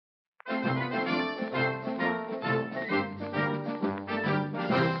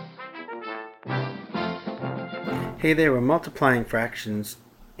Hey there, we're multiplying fractions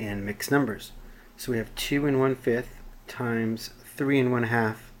and mixed numbers. So we have 2 and 1/5 times 3 and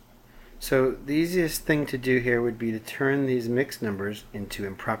 1/2. So the easiest thing to do here would be to turn these mixed numbers into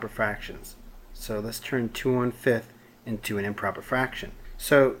improper fractions. So let's turn 2 and 1/5 into an improper fraction.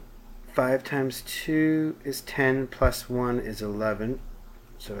 So 5 times 2 is 10 plus 1 is 11.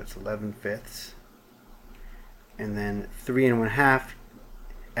 So it's 11/5. And then 3 and 1/2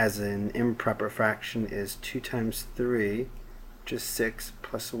 as an improper fraction is 2 times 3, which is 6,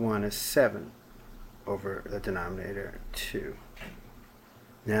 plus 1 is 7, over the denominator 2.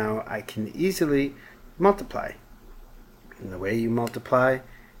 Now I can easily multiply. And the way you multiply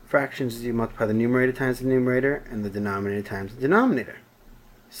fractions is you multiply the numerator times the numerator and the denominator times the denominator.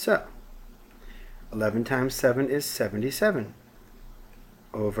 So 11 times 7 is 77,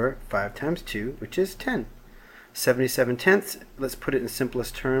 over 5 times 2, which is 10. 77 tenths, let's put it in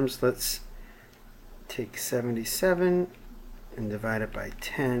simplest terms. Let's take 77 and divide it by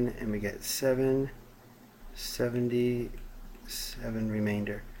 10, and we get 77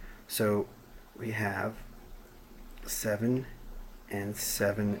 remainder. So we have 7 and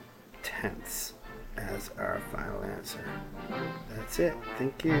 7 tenths as our final answer. That's it.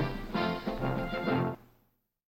 Thank you.